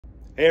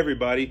Hey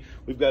everybody,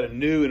 we've got a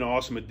new and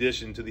awesome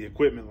addition to the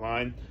equipment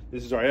line.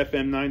 This is our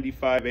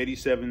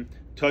FM9587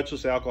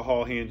 touchless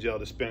alcohol hand gel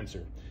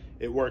dispenser.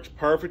 It works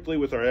perfectly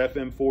with our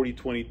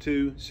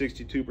FM4022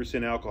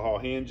 62% alcohol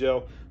hand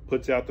gel,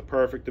 puts out the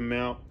perfect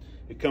amount.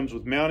 It comes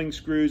with mounting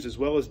screws as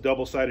well as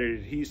double-sided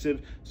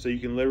adhesive, so you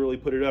can literally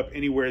put it up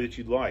anywhere that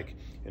you'd like.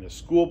 In a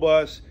school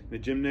bus, in a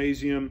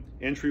gymnasium,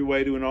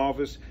 entryway to an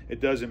office,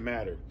 it doesn't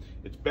matter.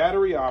 It's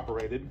battery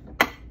operated.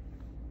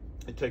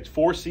 It takes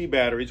 4C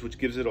batteries, which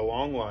gives it a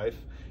long life,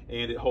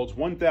 and it holds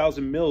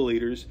 1,000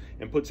 milliliters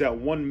and puts out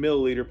 1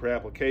 milliliter per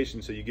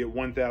application, so you get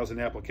 1,000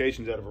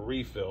 applications out of a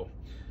refill.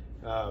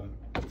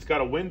 It's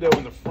got a window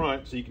in the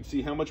front so you can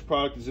see how much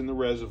product is in the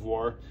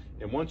reservoir,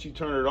 and once you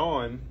turn it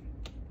on,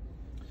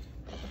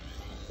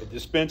 it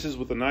dispenses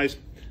with a nice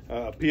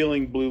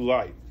appealing blue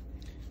light.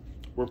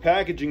 We're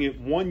packaging it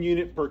 1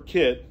 unit per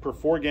kit per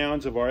 4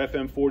 gallons of our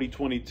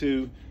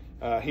FM4022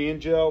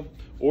 hand gel,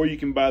 or you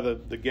can buy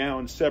the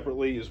gallons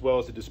separately as well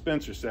as the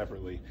dispenser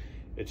separately.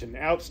 It's an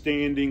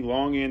outstanding,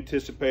 long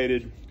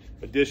anticipated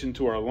addition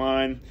to our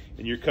line,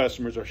 and your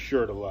customers are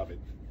sure to love it.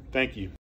 Thank you.